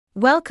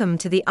Welcome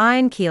to the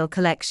Ironkeel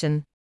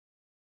collection.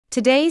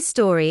 Today's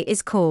story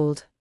is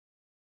called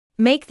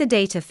Make the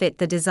Data Fit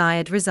the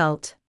Desired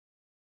Result.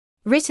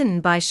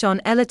 Written by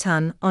Sean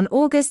Ellerton on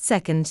August 2,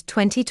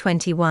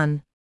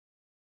 2021.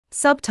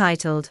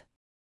 Subtitled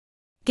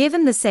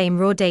Given the same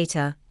raw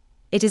data,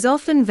 it is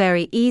often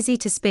very easy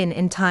to spin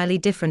entirely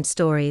different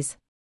stories.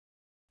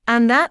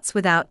 And that's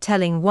without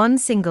telling one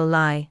single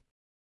lie.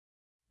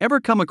 Ever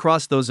come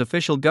across those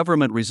official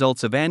government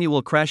results of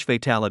annual crash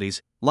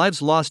fatalities, lives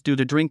lost due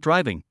to drink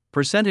driving,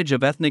 percentage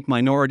of ethnic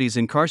minorities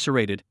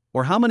incarcerated,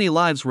 or how many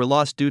lives were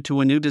lost due to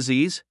a new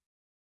disease?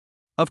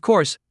 Of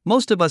course,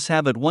 most of us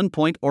have at one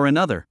point or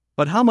another,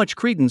 but how much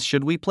credence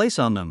should we place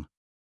on them?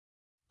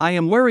 I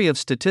am wary of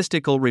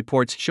statistical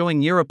reports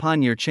showing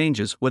year-upon-year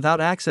changes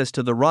without access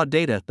to the raw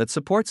data that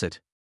supports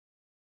it.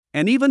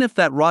 And even if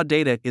that raw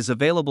data is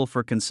available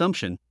for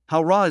consumption,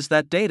 how raw is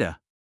that data?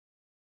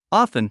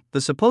 Often,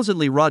 the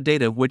supposedly raw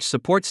data which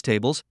supports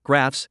tables,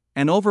 graphs,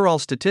 and overall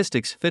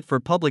statistics fit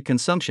for public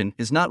consumption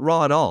is not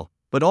raw at all,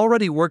 but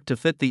already worked to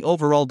fit the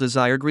overall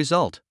desired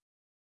result.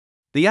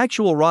 The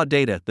actual raw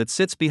data that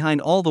sits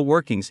behind all the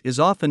workings is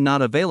often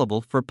not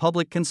available for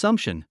public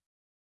consumption.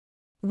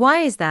 Why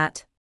is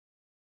that?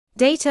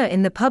 Data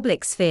in the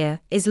public sphere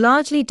is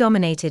largely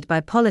dominated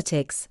by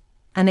politics,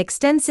 and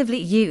extensively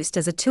used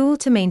as a tool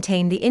to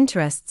maintain the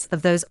interests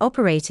of those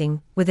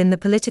operating within the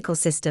political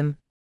system.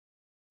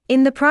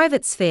 In the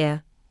private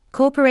sphere,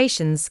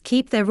 corporations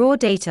keep their raw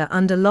data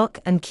under lock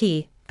and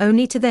key,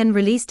 only to then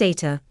release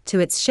data to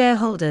its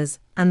shareholders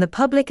and the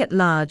public at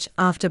large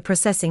after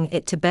processing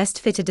it to best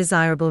fit a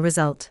desirable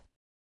result.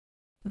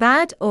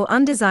 Bad or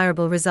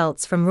undesirable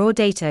results from raw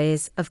data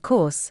is, of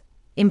course,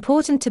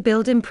 important to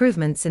build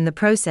improvements in the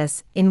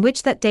process in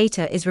which that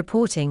data is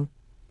reporting,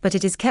 but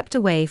it is kept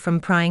away from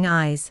prying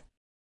eyes.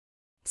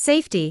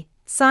 Safety,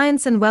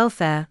 science and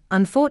welfare,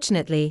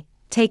 unfortunately,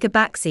 take a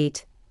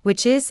backseat,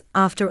 which is,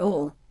 after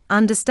all,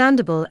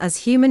 understandable as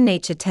human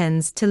nature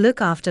tends to look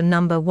after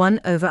number one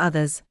over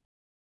others.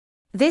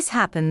 This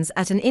happens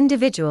at an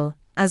individual,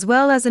 as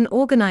well as an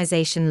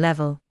organization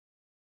level.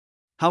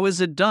 How is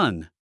it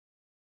done?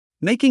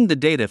 Making the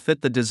data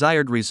fit the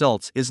desired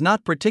results is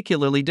not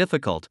particularly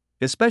difficult,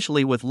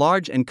 especially with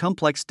large and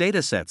complex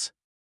datasets.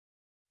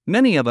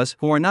 Many of us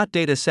who are not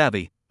data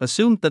savvy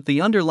assume that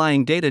the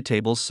underlying data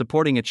tables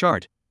supporting a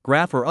chart,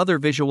 graph or other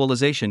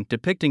visualization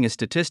depicting a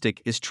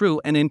statistic is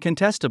true and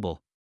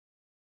incontestable.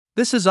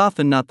 This is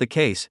often not the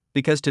case,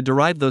 because to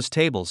derive those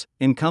tables,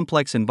 in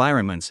complex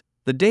environments,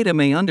 the data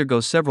may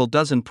undergo several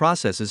dozen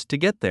processes to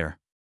get there.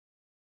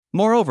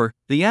 Moreover,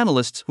 the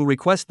analysts who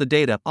request the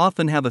data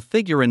often have a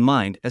figure in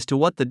mind as to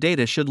what the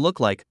data should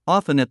look like,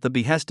 often at the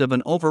behest of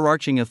an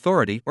overarching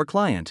authority or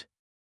client.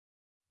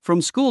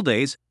 From school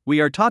days, we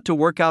are taught to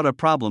work out a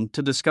problem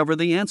to discover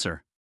the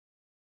answer.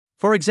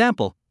 For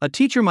example, a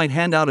teacher might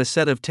hand out a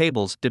set of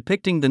tables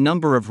depicting the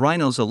number of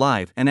rhinos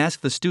alive and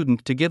ask the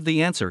student to give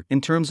the answer in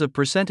terms of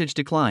percentage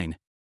decline.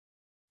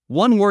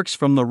 One works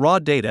from the raw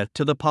data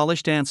to the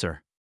polished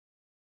answer.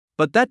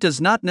 But that does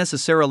not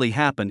necessarily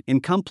happen in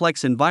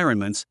complex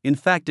environments, in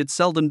fact it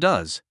seldom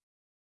does.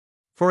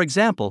 For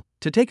example,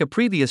 to take a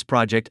previous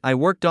project I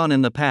worked on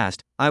in the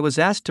past, I was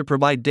asked to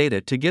provide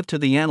data to give to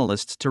the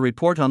analysts to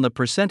report on the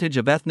percentage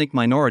of ethnic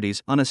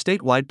minorities on a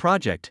statewide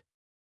project.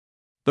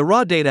 The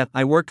raw data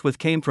I worked with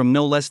came from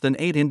no less than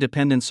 8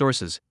 independent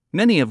sources,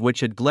 many of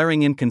which had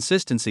glaring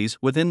inconsistencies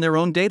within their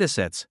own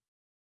datasets.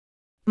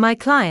 My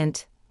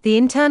client, the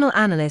internal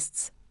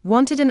analysts,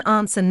 wanted an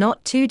answer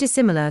not too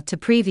dissimilar to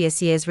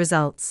previous year's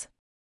results.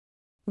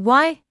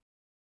 Why?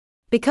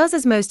 Because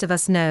as most of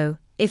us know,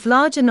 if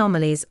large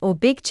anomalies or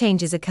big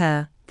changes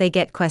occur, they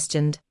get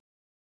questioned.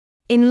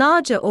 In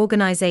larger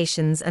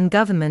organizations and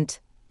government,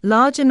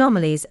 large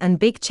anomalies and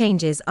big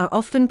changes are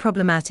often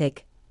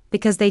problematic,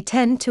 because they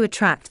tend to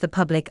attract the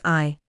public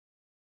eye.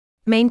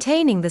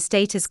 Maintaining the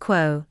status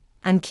quo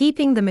and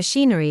keeping the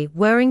machinery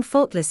whirring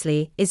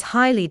faultlessly is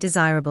highly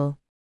desirable.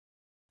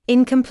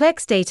 In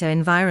complex data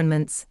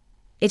environments,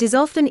 it is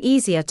often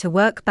easier to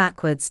work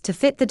backwards to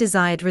fit the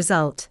desired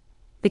result,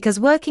 because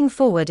working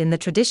forward in the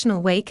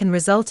traditional way can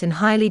result in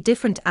highly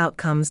different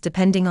outcomes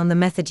depending on the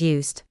method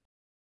used.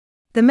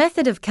 The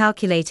method of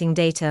calculating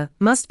data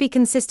must be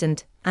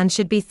consistent and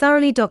should be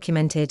thoroughly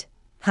documented.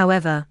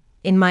 However,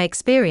 in my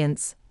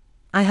experience,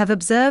 I have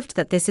observed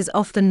that this is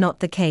often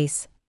not the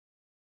case.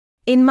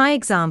 In my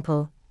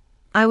example,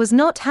 I was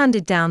not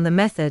handed down the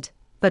method,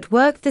 but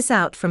worked this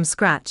out from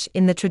scratch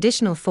in the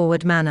traditional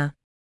forward manner.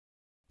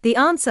 The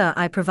answer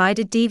I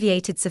provided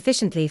deviated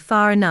sufficiently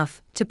far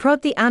enough to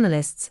prod the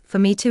analysts for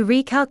me to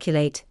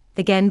recalculate,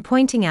 again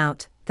pointing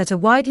out that a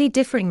widely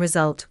differing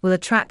result will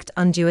attract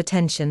undue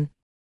attention.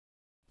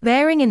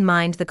 Bearing in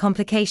mind the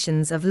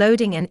complications of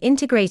loading and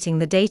integrating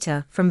the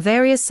data from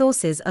various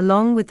sources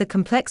along with the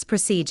complex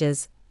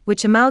procedures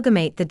which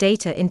amalgamate the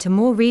data into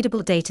more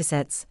readable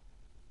datasets,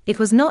 it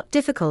was not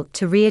difficult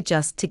to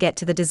readjust to get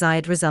to the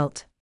desired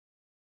result.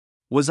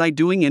 Was I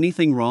doing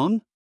anything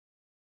wrong?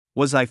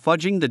 Was I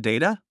fudging the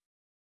data?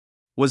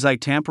 Was I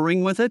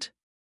tampering with it?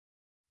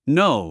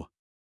 No.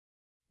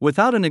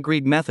 Without an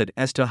agreed method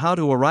as to how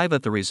to arrive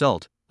at the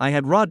result, I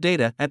had raw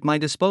data at my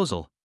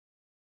disposal.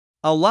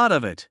 A lot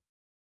of it.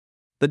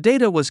 The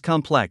data was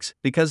complex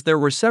because there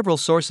were several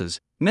sources,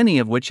 many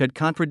of which had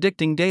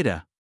contradicting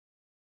data.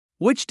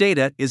 Which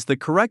data is the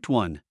correct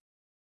one?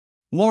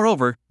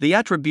 Moreover, the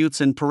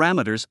attributes and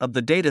parameters of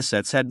the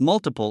datasets had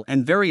multiple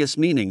and various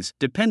meanings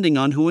depending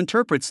on who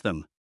interprets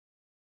them.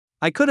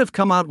 I could have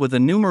come out with a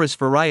numerous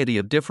variety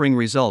of differing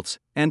results,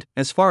 and,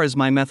 as far as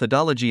my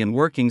methodology and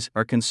workings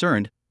are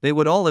concerned, they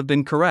would all have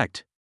been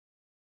correct.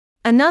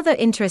 Another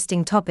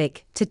interesting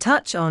topic to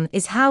touch on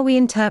is how we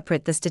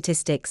interpret the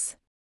statistics.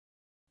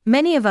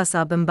 Many of us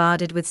are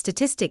bombarded with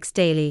statistics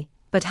daily,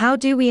 but how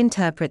do we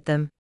interpret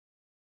them?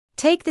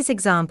 Take this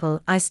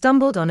example I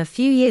stumbled on a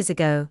few years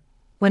ago,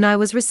 when I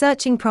was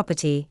researching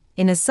property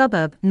in a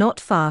suburb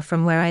not far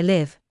from where I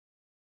live.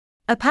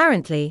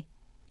 Apparently,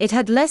 it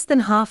had less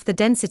than half the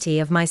density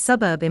of my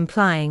suburb,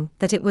 implying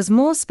that it was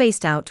more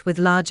spaced out with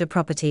larger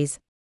properties.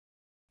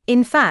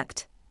 In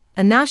fact,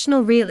 a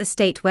national real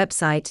estate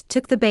website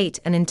took the bait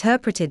and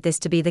interpreted this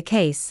to be the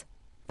case,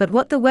 but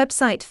what the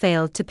website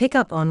failed to pick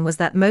up on was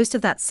that most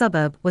of that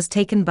suburb was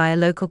taken by a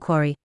local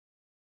quarry.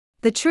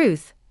 The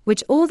truth,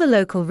 which all the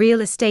local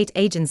real estate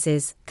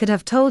agencies could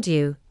have told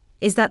you,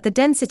 is that the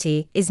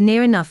density is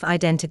near enough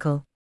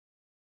identical.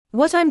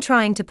 What I'm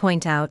trying to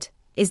point out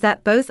is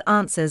that both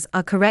answers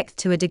are correct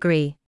to a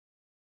degree.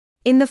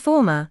 In the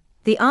former,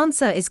 the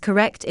answer is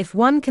correct if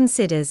one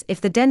considers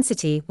if the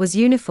density was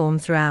uniform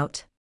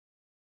throughout.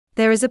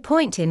 There is a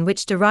point in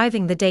which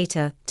deriving the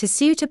data to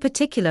suit a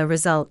particular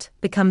result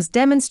becomes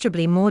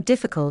demonstrably more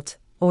difficult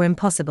or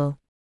impossible.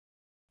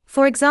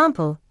 For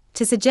example,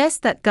 to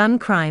suggest that gun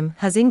crime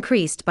has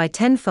increased by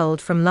tenfold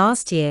from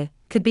last year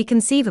could be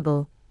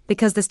conceivable,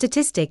 because the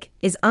statistic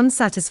is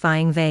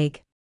unsatisfying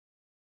vague.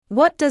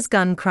 What does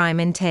gun crime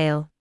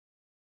entail?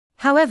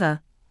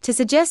 However, to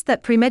suggest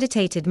that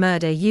premeditated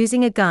murder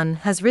using a gun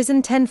has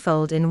risen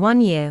tenfold in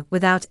 1 year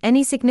without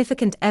any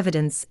significant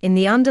evidence in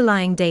the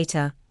underlying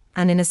data,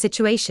 and in a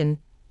situation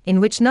in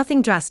which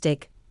nothing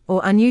drastic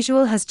or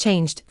unusual has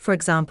changed, for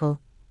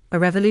example, a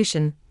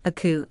revolution, a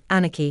coup,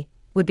 anarchy,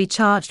 would be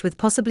charged with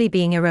possibly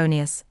being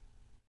erroneous.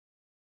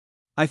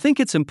 I think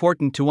it's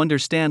important to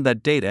understand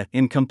that data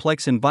in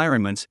complex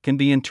environments can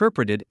be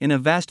interpreted in a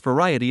vast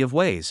variety of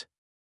ways.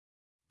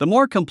 The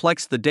more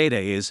complex the data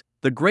is,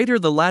 the greater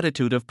the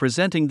latitude of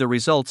presenting the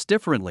results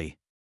differently.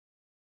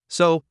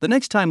 So, the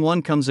next time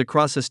one comes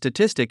across a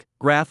statistic,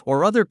 graph,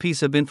 or other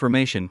piece of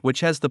information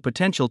which has the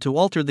potential to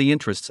alter the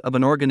interests of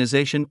an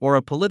organization or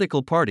a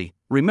political party,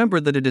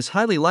 remember that it is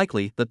highly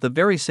likely that the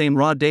very same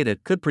raw data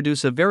could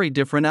produce a very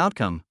different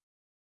outcome.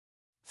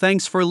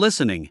 Thanks for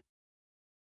listening.